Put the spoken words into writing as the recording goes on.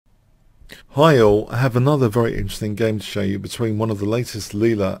Hi all, I have another very interesting game to show you between one of the latest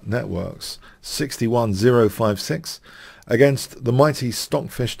Leela networks, 61056, against the mighty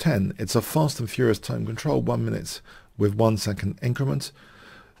Stockfish 10. It's a fast and furious time control, 1 minute with 1 second increment.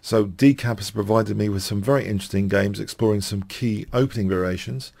 So Decap has provided me with some very interesting games exploring some key opening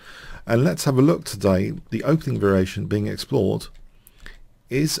variations. And let's have a look today. The opening variation being explored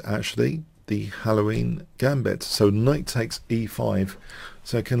is actually the Halloween Gambit. So knight takes e5.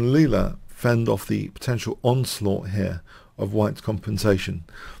 So can Leela fend off the potential onslaught here of white's compensation?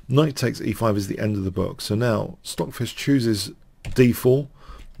 Knight takes e5 is the end of the book. So now Stockfish chooses d4,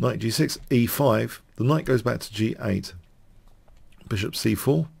 knight g6, e5. The knight goes back to g8. Bishop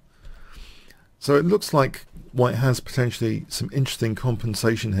c4. So it looks like white has potentially some interesting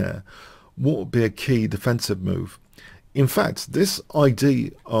compensation here. What would be a key defensive move? In fact, this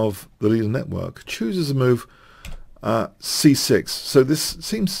ID of the Leela network chooses a move c6. So this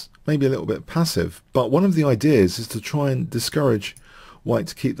seems maybe a little bit passive, but one of the ideas is to try and discourage white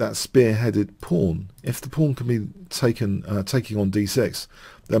to keep that spear-headed pawn. If the pawn can be taken taking on d6,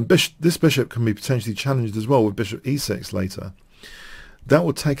 then this bishop can be potentially challenged as well with bishop e6 later. That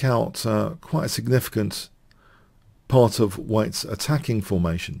would take out quite a significant part of white's attacking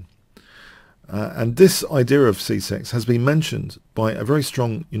formation. And this idea of c6 has been mentioned by a very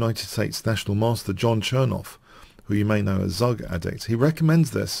strong United States national master, John Chernoff, who you may know as Zug Addict. He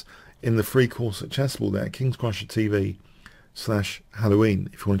recommends this in the free course at Chessable there, Kingscrusher TV/Halloween,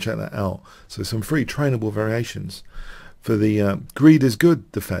 if you want to check that out. So some free trainable variations for the greed is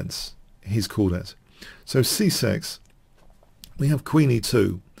good defense, he's called it. So c6, we have queen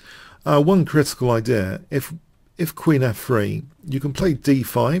e2. One critical idea, if queen f3, you can play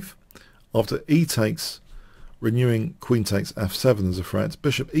d5 after e takes, renewing queen takes f7 as a threat,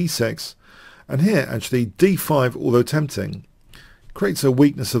 bishop e6, and here actually d5, although tempting, creates a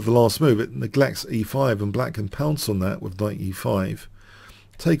weakness of the last move. It neglects e5 and black can pounce on that with knight e5,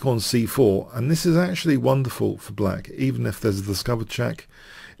 take on c4, and this is actually wonderful for black. Even if there's a discovered check,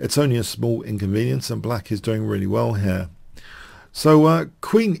 it's only a small inconvenience and black is doing really well here. So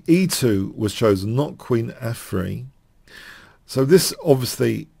queen e2 was chosen, not queen f3. So this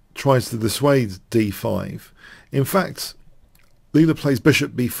obviously tries to dissuade d5. In fact, Leela plays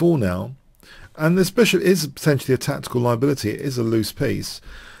bishop b4 now, and this bishop is potentially a tactical liability. It is a loose piece,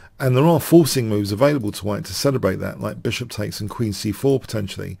 and there are forcing moves available to white to celebrate that, like bishop takes and queen c4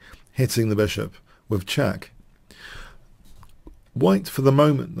 potentially, hitting the bishop with check. White for the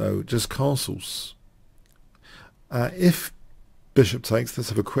moment though just castles. If bishop takes, let's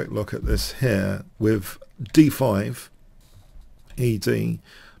have a quick look at this here with d5, ed,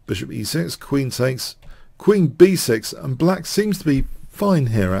 bishop e6, queen takes, queen b6, and black seems to be fine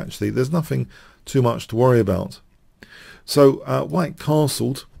here actually. There's nothing too much to worry about. So white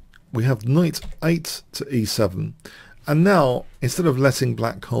castled. We have knight 8 to e7, and now instead of letting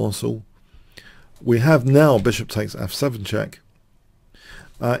black castle, we have now bishop takes f7 check.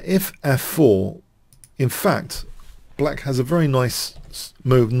 If f4, in fact black has a very nice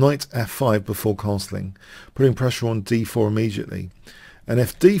move, knight f5 before castling, putting pressure on d4 immediately. And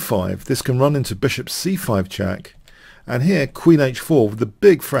if d5, this can run into bishop c5 check, and here queen h4 with the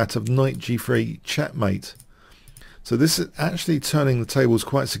big threat of knight g3 checkmate. So this is actually turning the tables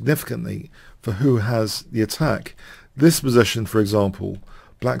quite significantly for who has the attack. This position, for example,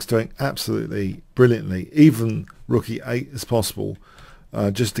 black's doing absolutely brilliantly. Even rook e8 is possible,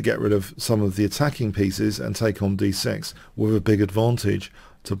 just to get rid of some of the attacking pieces and take on d6 with a big advantage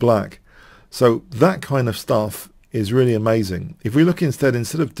to black. So that kind of stuff is really amazing. If we look instead of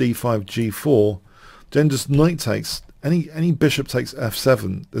d5 g4, then just knight takes, any bishop takes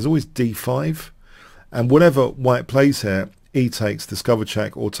f7, there's always d5, and whatever white plays here, e takes, discover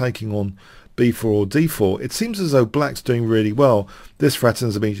check, or taking on b4 or d4, it seems as though black's doing really well. This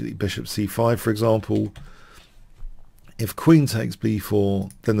threatens immediately bishop c5, for example. If queen takes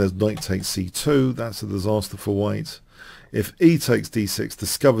b4, then there's knight takes c2, that's a disaster for white. If e takes d6,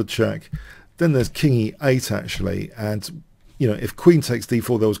 discovered check, then there's king e8 actually, and you know, if queen takes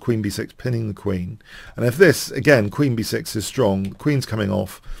d4, there was queen b6 pinning the queen. And if this, again, queen b6 is strong, the queen's coming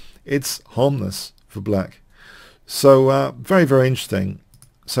off, it's harmless for black. So very, very interesting.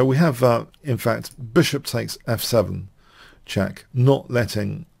 So we have, in fact, bishop takes f7 check, not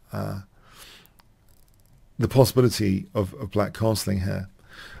letting the possibility of black castling here.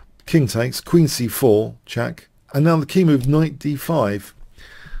 King takes, queen c4 check, and now the key move, knight d5.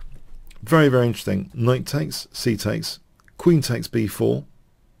 Very, very interesting. Knight takes, c takes, queen takes b4.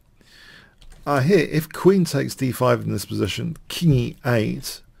 Here, if queen takes d5 in this position, king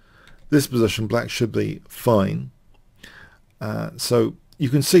e8, this position black should be fine. So you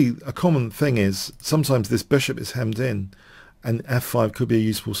can see a common thing is sometimes this bishop is hemmed in, and f5 could be a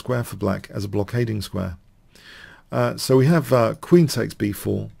useful square for black as a blockading square. So we have queen takes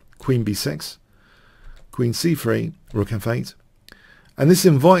b4, queen b6, queen c3, rook f8, and this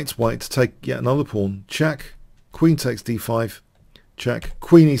invites white to take yet another pawn. Check, queen takes d5, check,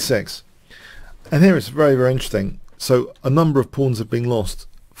 queen e6. And here it's very, very interesting. So a number of pawns have been lost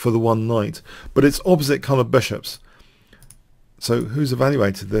for the one knight, but it's opposite coloured bishops. So who's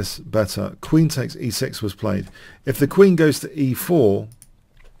evaluated this better? Queen takes e6 was played. If the queen goes to e4,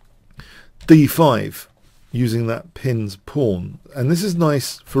 d5, using that pinned pawn. And this is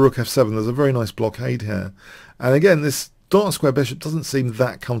nice for rook f7. There's a very nice blockade here. And again, this dark square bishop doesn't seem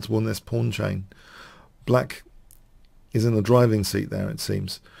that comfortable in this pawn chain. Black is in the driving seat there, it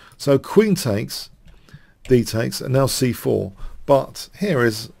seems. So queen takes, d takes, and now c4. But here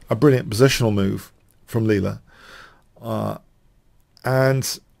is a brilliant positional move from Leela.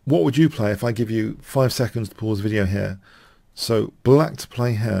 And what would you play if I give you 5 seconds to pause the video here? So black to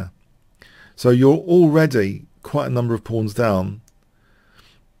play here. So you're already quite a number of pawns down.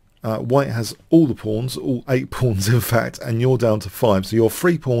 White has all the pawns, all 8 pawns in fact, and you're down to 5. So you're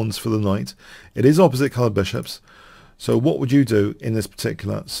 3 pawns for the knight. It is opposite coloured bishops. So what would you do in this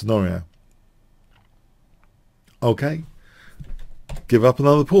particular scenario? Okay, give up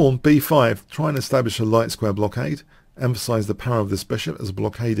another pawn, b5, try and establish a light square blockade. Emphasize the power of this bishop as a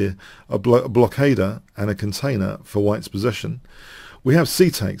blockader and a container for white's position. We have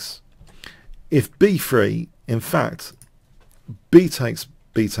c takes. If b3, in fact, b takes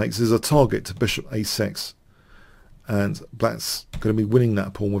is a target to bishop a6, and black's going to be winning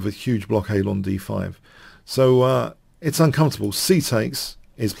that pawn with a huge blockade on d5. So it's uncomfortable. C takes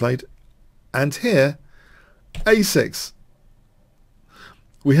is played, and here a6.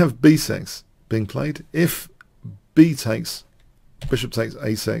 We have b6 being played. If b takes, bishop takes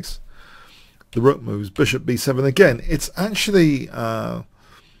a6, the rook moves, bishop b7. Again, it's actually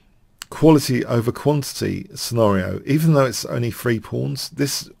quality over quantity scenario. Even though it's only 3 pawns,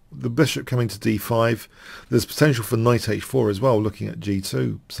 the bishop coming to d5, there's potential for knight h4 as well, looking at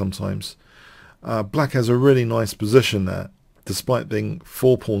g2 sometimes. Black has a really nice position there, despite being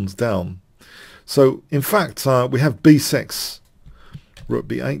 4 pawns down. So in fact, we have b6, rook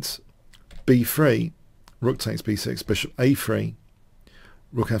b8, b3, rook takes b6, bishop a3,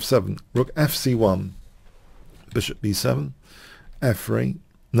 rook f7, rook fc1, bishop b7, f3.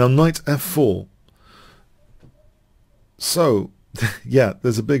 Now knight f4. So yeah,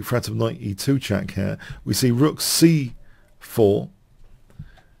 there's a big threat of knight e2 check here. We see rook c4,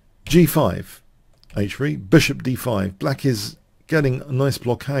 g5, h3, bishop d5. Black is getting a nice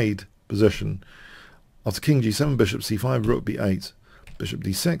blockade position. After king g7, bishop c5, rook b8, bishop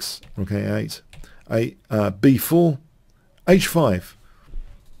d6, rook a8, b4, h5,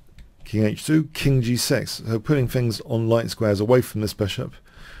 king h2, king g6. So putting things on light squares away from this bishop.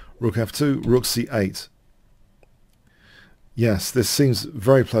 Rook f2, rook c8. Yes, this seems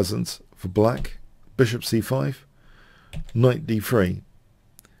very pleasant for black. Bishop c5, knight d3,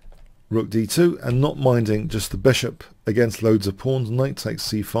 rook d2, and not minding just the bishop against loads of pawns. Knight takes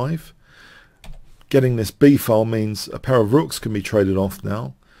c5. Getting this b file means a pair of rooks can be traded off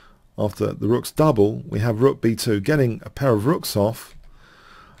now. After the rooks double, we have rook b2, getting a pair of rooks off.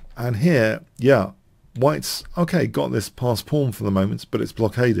 And here, yeah, white's okay, got this passed pawn for the moment, but it's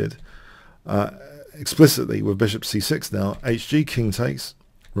blockaded explicitly with bishop c6 now. Hg, king takes,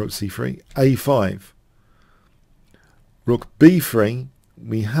 rook c3, a5, rook b3.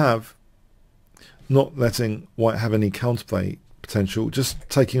 We have not letting white have any counterplay potential, just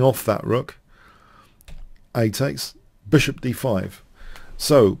taking off that rook. A takes, bishop d5.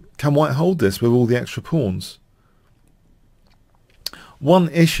 So can white hold this with all the extra pawns? One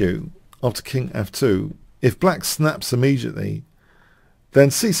issue after king f2, if black snaps immediately, then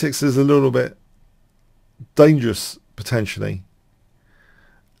c6 is a little bit dangerous potentially.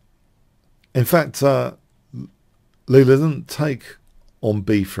 In fact, Leela didn't take on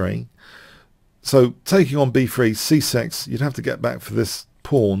b3. So taking on b3, c6, you'd have to get back for this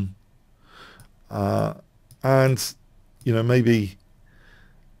pawn. And, you know, maybe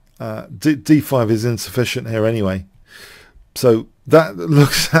d5 is insufficient here anyway. So that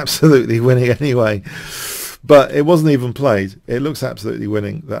looks absolutely winning anyway. But it wasn't even played. It looks absolutely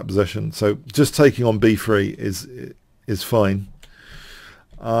winning that position. So just taking on b3 is fine.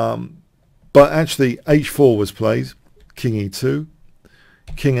 But actually h4 was played. King e2.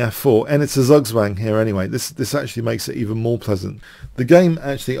 King f4, and it's a zugzwang here anyway. This actually makes it even more pleasant. The game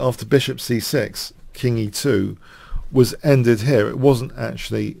actually after bishop c6, king e2 was ended here. It wasn't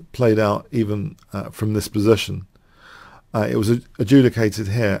actually played out even from this position. it was adjudicated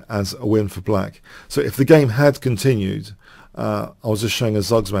here as a win for black. So if the game had continued, I was just showing a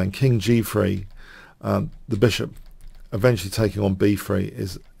Zogsman, king g3, the bishop eventually taking on b3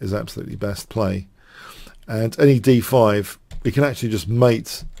 is absolutely best play. And any d5, we can actually just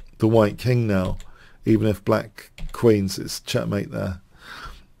mate the white king now, even if black queens, it's checkmate there.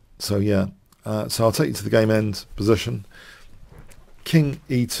 So yeah, so I'll take you to the game end position. King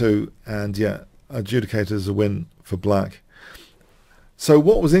e2, and yeah, adjudicated as a win for black. So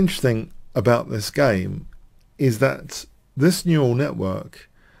what was interesting about this game is that this neural network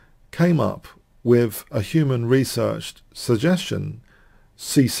came up with a human researched suggestion,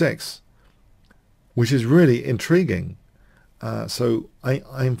 c6, which is really intriguing. So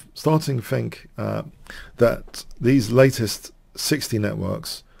I'm starting to think that these latest 60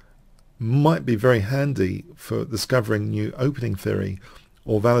 networks might be very handy for discovering new opening theory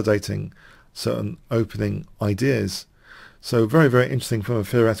or validating certain opening ideas. So very, very interesting from a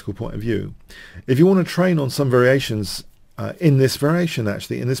theoretical point of view. If you want to train on some variations in this variation,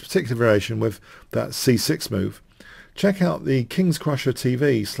 actually, in this particular variation with that c6 move, check out the Kingscrusher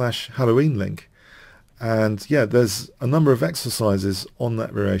TV /Halloween link. And yeah, there's a number of exercises on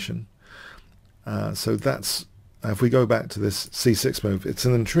that variation. So that's, if we go back to this c6 move, it's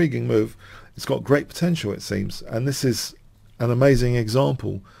an intriguing move. It's got great potential, it seems. And this is an amazing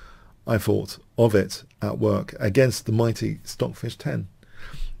example, I thought, of it at work against the mighty Stockfish 10.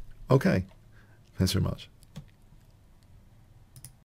 Okay, thanks very much.